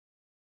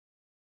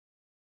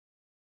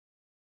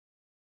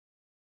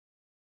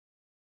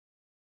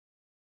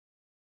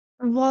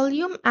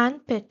Volume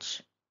and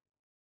pitch.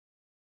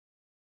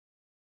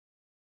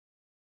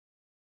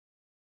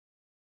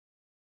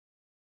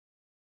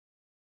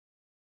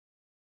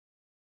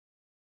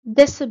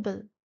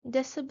 Decibel.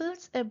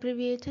 Decibels,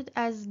 abbreviated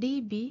as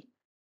dB,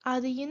 are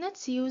the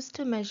units used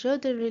to measure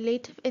the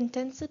relative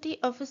intensity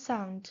of a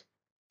sound.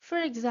 For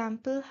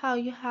example, how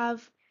you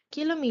have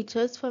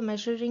kilometers for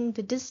measuring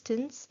the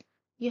distance,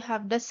 you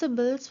have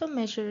decibels for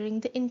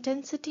measuring the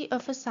intensity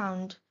of a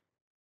sound.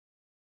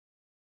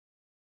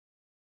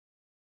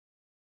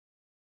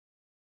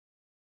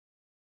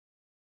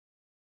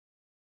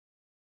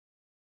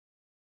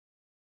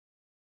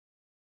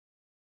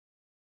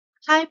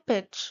 High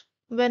pitch.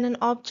 When an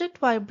object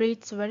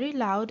vibrates very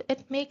loud,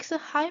 it makes a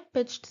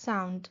high-pitched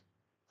sound.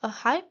 A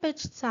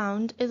high-pitched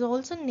sound is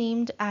also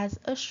named as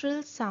a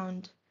shrill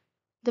sound.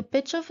 The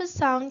pitch of a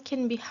sound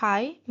can be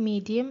high,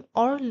 medium,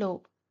 or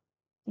low.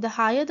 The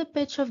higher the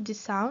pitch of the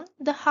sound,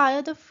 the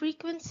higher the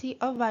frequency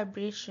of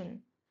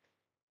vibration.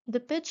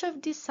 The pitch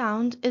of the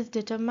sound is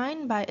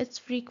determined by its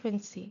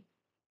frequency.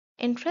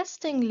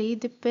 Interestingly,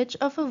 the pitch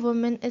of a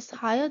woman is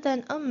higher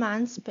than a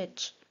man's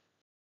pitch.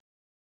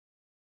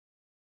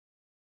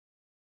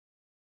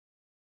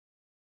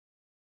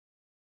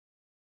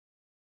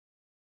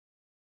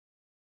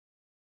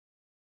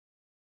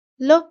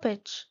 Low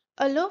pitch.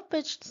 A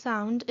low-pitched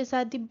sound is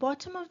at the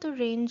bottom of the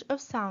range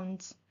of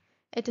sounds.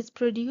 It is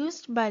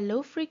produced by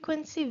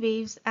low-frequency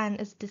waves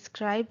and is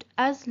described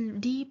as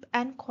deep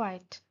and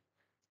quiet.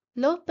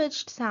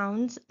 Low-pitched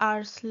sounds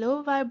are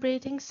slow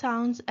vibrating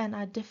sounds and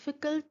are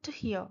difficult to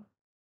hear.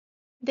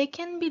 They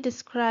can be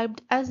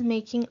described as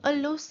making a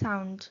low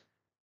sound.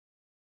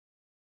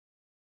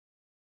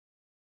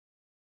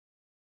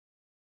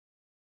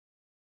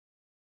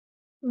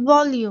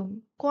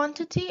 Volume,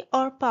 quantity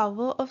or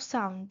power of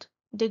sound,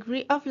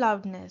 degree of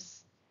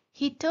loudness.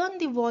 He turned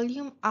the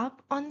volume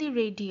up on the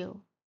radio.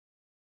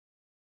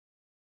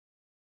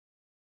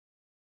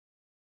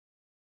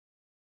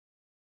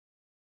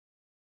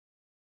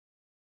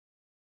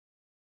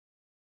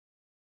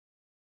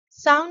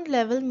 Sound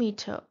level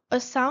meter. A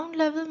sound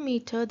level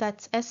meter,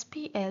 that's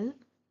SPL,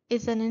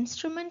 is an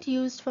instrument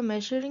used for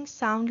measuring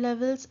sound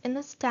levels in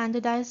a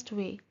standardized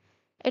way.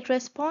 It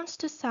responds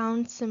to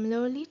sound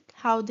similarly to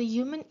how the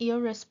human ear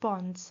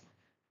responds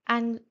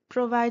and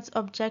provides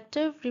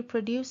objective,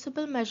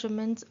 reproducible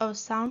measurements of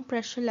sound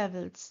pressure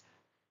levels.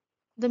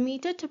 The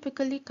meter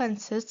typically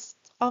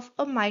consists of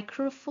a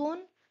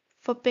microphone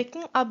for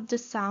picking up the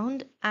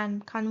sound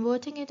and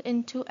converting it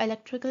into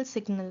electrical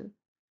signal,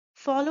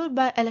 followed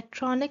by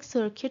electronic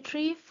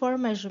circuitry for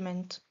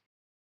measurement.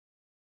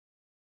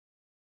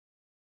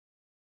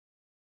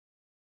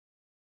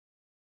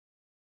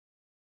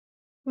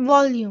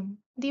 Volume.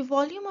 The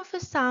volume of a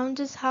sound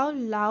is how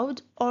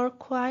loud or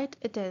quiet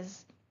it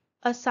is.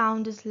 A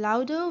sound is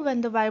louder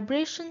when the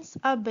vibrations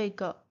are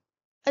bigger.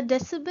 A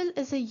decibel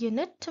is a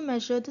unit to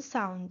measure the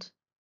sound.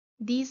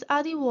 These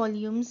are the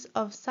volumes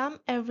of some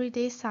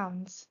everyday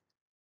sounds.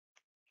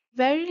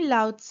 Very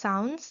loud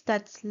sounds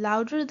that's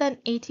louder than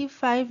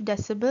 85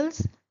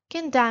 decibels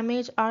can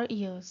damage our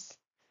ears.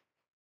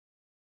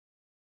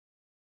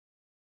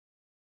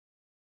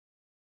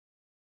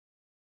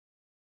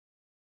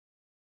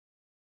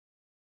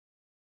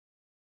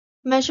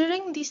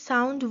 Measuring the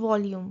sound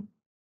volume.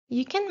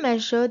 You can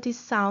measure the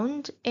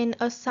sound in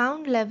a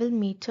sound level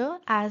meter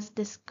as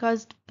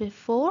discussed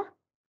before.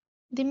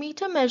 The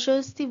meter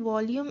measures the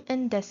volume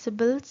in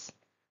decibels.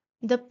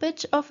 The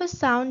pitch of a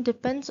sound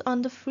depends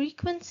on the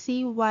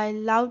frequency while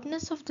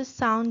loudness of the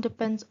sound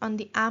depends on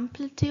the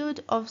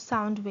amplitude of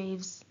sound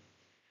waves.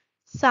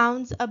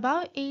 Sounds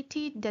above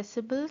 80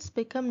 decibels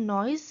become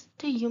noise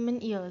to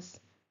human ears.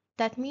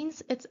 That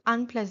means it's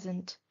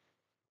unpleasant.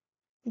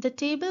 The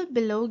table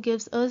below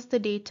gives us the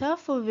data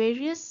for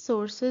various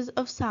sources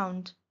of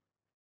sound.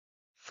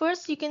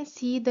 First, you can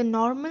see the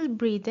normal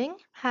breathing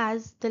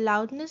has the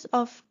loudness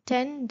of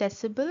 10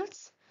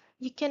 decibels.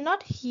 You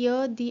cannot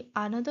hear the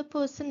another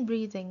person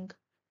breathing.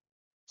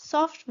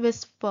 Soft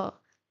whisper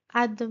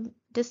at the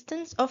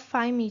distance of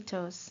 5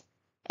 meters.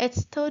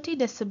 It's 30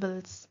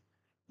 decibels.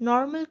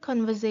 Normal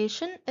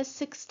conversation is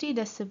 60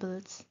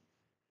 decibels.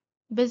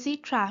 Busy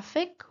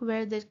traffic,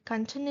 where they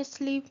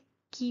continuously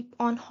keep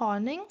on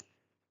horning,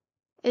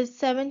 is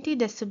 70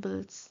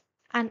 decibels.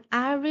 An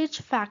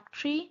average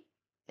factory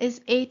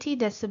is 80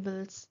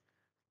 decibels.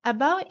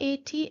 Above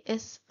 80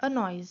 is a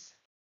noise.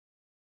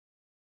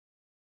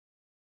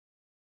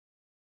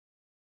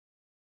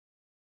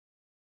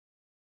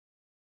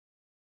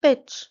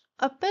 Pitch.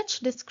 A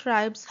pitch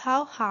describes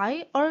how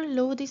high or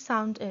low the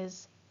sound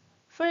is.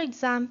 For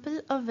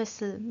example, a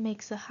whistle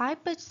makes a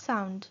high-pitched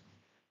sound.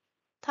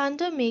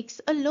 Thunder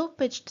makes a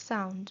low-pitched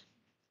sound.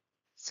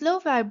 Slow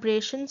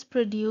vibrations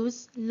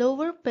produce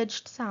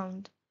lower-pitched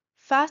sound.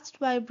 Fast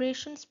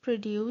vibrations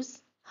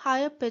produce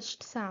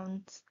higher-pitched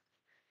sounds.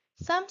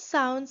 Some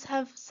sounds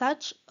have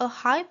such a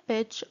high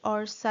pitch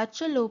or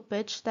such a low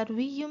pitch that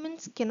we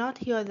humans cannot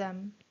hear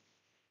them.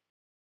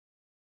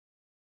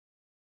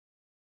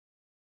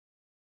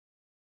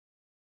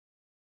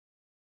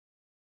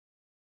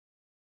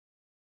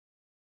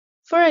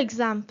 For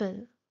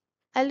example,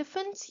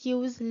 elephants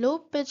use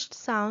low-pitched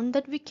sound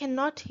that we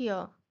cannot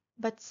hear,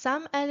 but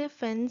some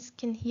elephants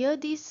can hear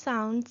these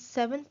sounds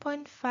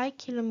 7.5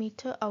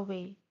 km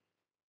away.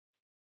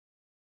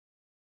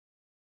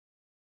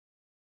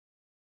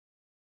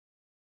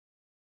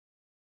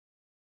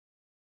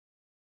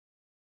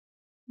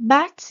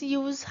 Bats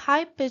use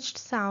high-pitched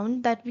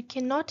sound that we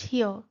cannot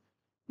hear,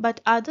 but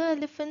other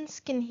elephants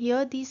can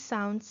hear these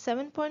sounds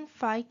 7.5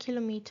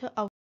 km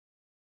away.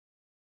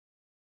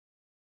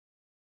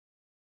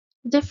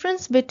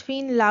 Difference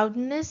between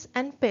loudness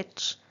and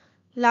pitch.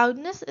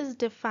 Loudness is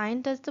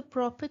defined as the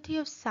property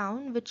of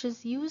sound which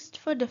is used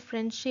for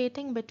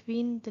differentiating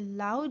between the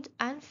loud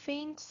and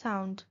faint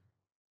sound.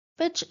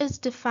 Pitch is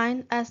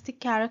defined as the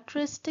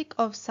characteristic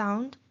of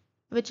sound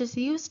which is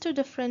used to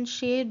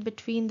differentiate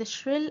between the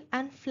shrill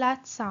and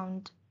flat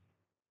sound.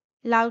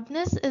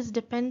 Loudness is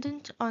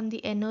dependent on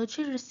the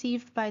energy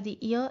received by the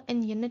ear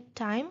in unit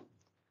time,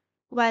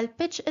 while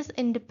pitch is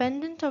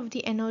independent of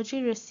the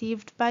energy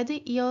received by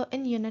the ear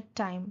in unit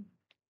time.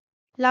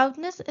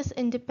 Loudness is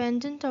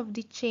independent of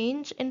the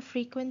change in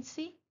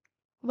frequency,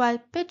 while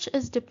pitch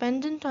is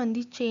dependent on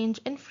the change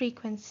in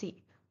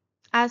frequency.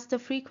 As the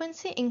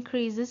frequency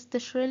increases, the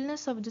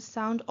shrillness of the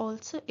sound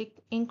also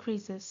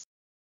increases.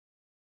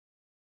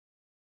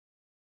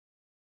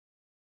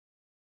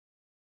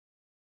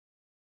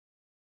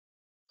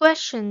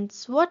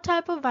 Questions: what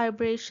type of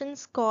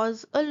vibrations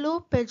cause a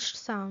low-pitched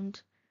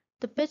sound?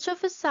 The pitch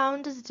of a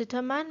sound is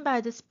determined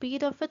by the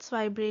speed of its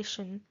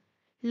vibration.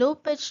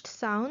 Low-pitched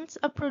sounds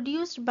are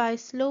produced by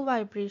slow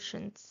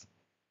vibrations.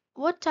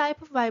 What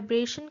type of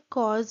vibration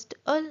caused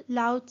a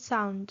loud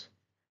sound?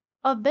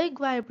 A big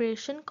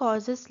vibration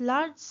causes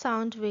large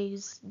sound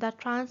waves that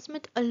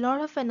transmit a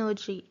lot of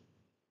energy.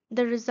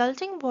 The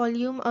resulting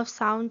volume of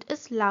sound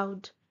is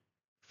loud.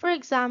 For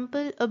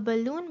example, a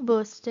balloon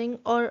bursting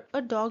or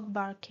a dog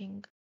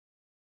barking.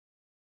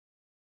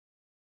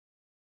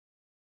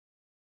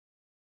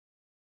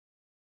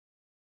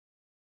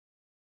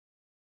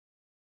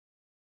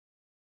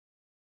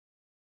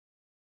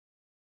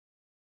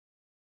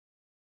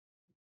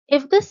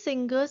 If the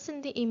singers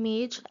in the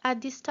image at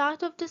the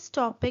start of this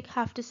topic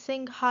have to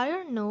sing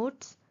higher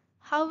notes,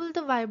 how will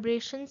the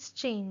vibrations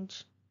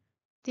change?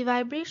 The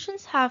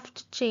vibrations have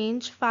to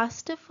change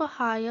faster for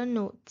higher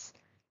notes.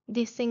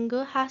 The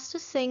singer has to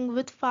sing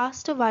with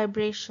faster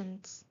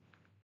vibrations.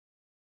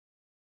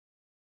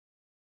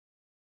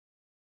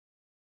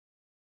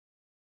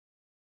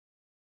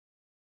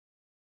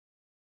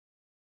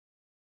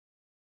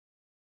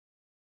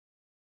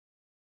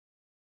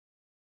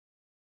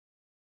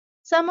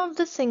 Some of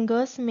the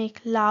singers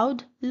make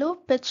loud,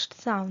 low-pitched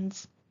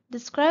sounds.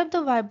 Describe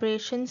the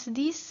vibrations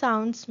these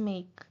sounds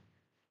make.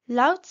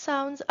 Loud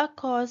sounds are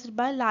caused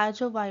by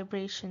larger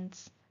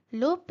vibrations.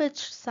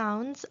 Low-pitched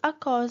sounds are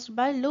caused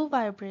by low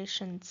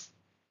vibrations.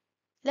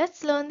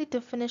 Let's learn the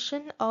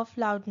definition of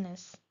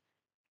loudness.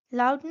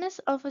 Loudness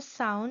of a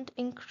sound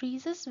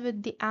increases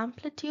with the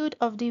amplitude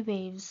of the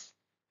waves.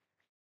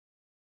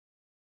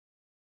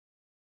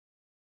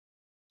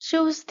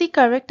 Choose the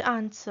correct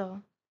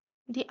answer.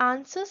 The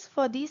answers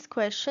for these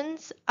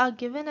questions are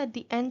given at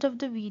the end of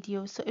the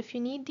video, so if you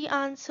need the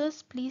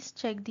answers, please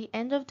check the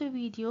end of the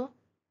video,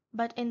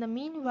 but in the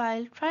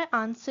meanwhile, try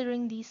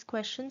answering these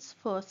questions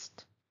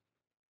first.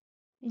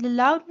 The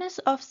loudness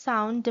of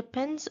sound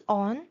depends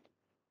on.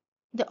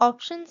 The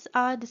options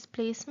are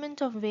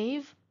displacement of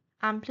wave,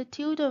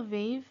 amplitude of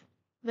wave,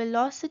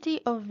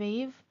 velocity of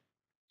wave,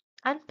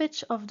 and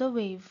pitch of the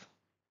wave.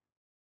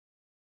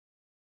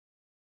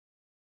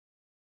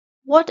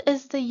 What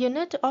is the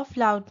unit of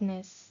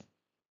loudness?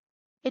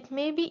 It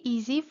may be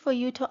easy for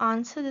you to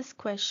answer this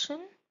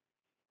question.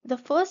 The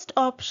first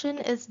option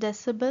is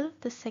decibel,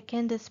 the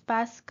second is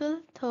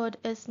Pascal, third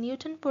is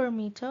Newton per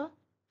meter,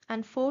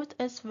 and fourth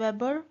is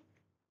Weber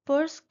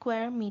per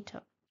square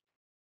meter.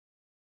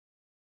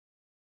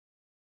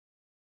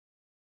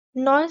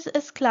 Noise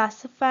is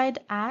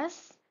classified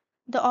as.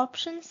 The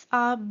options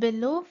are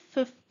below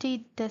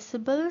 50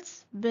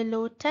 decibels,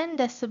 below 10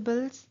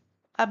 decibels,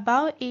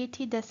 above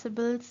 80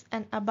 decibels,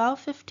 and above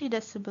 50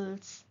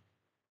 decibels.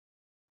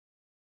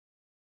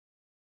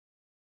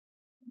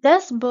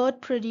 Does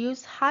bird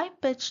produce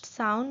high-pitched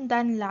sound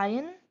than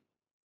lion?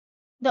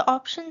 The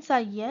options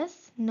are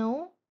yes,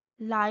 no,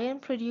 lion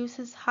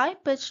produces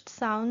high-pitched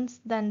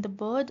sounds than the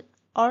bird,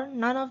 or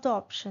none of the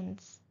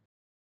options.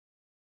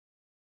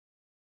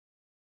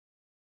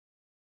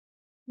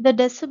 The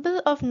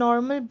decibel of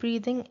normal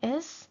breathing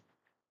is.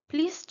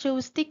 Please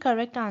choose the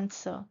correct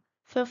answer.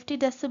 50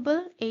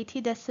 decibel,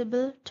 80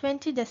 decibel,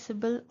 20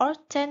 decibel, or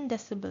 10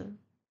 decibel.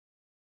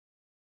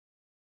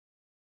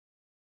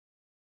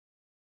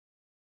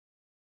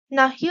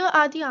 Now here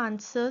are the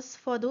answers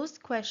for those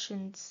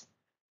questions.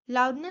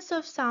 Loudness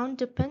of sound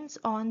depends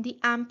on the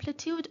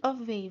amplitude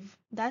of wave.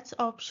 That's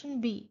option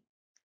B.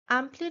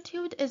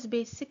 Amplitude is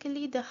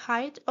basically the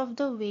height of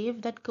the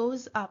wave that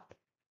goes up.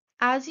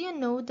 As you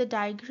know, the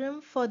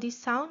diagram for the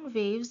sound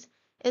waves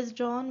is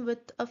drawn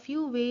with a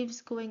few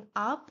waves going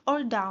up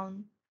or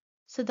down.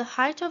 So the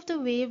height of the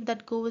wave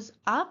that goes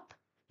up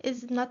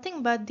is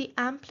nothing but the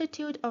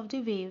amplitude of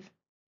the wave,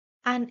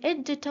 and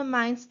it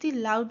determines the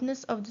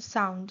loudness of the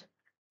sound.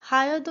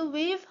 Higher the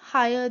wave,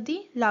 higher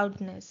the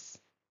loudness.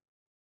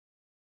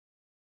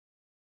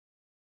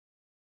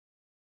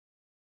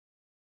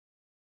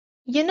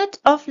 Unit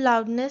of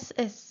loudness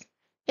is,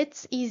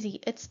 it's easy,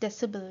 it's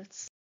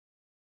decibels.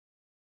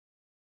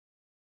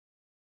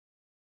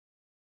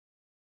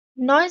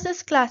 Noise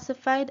is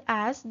classified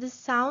as the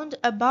sound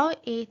above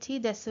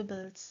 80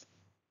 decibels.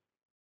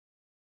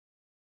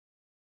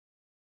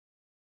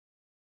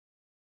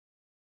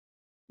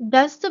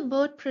 Does the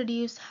bird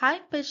produce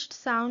high-pitched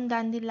sound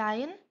than the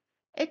lion?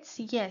 It's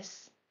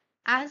yes.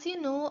 As you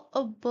know,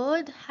 a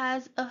bird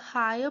has a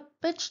higher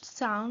pitched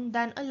sound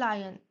than a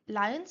lion.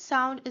 Lion's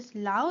sound is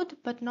loud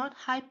but not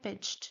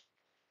high-pitched.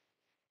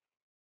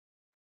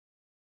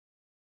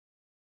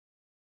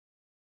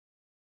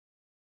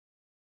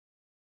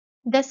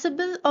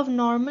 Decibel of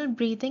normal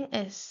breathing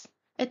is.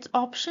 It's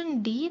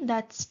option D,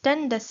 that's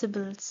 10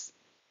 decibels.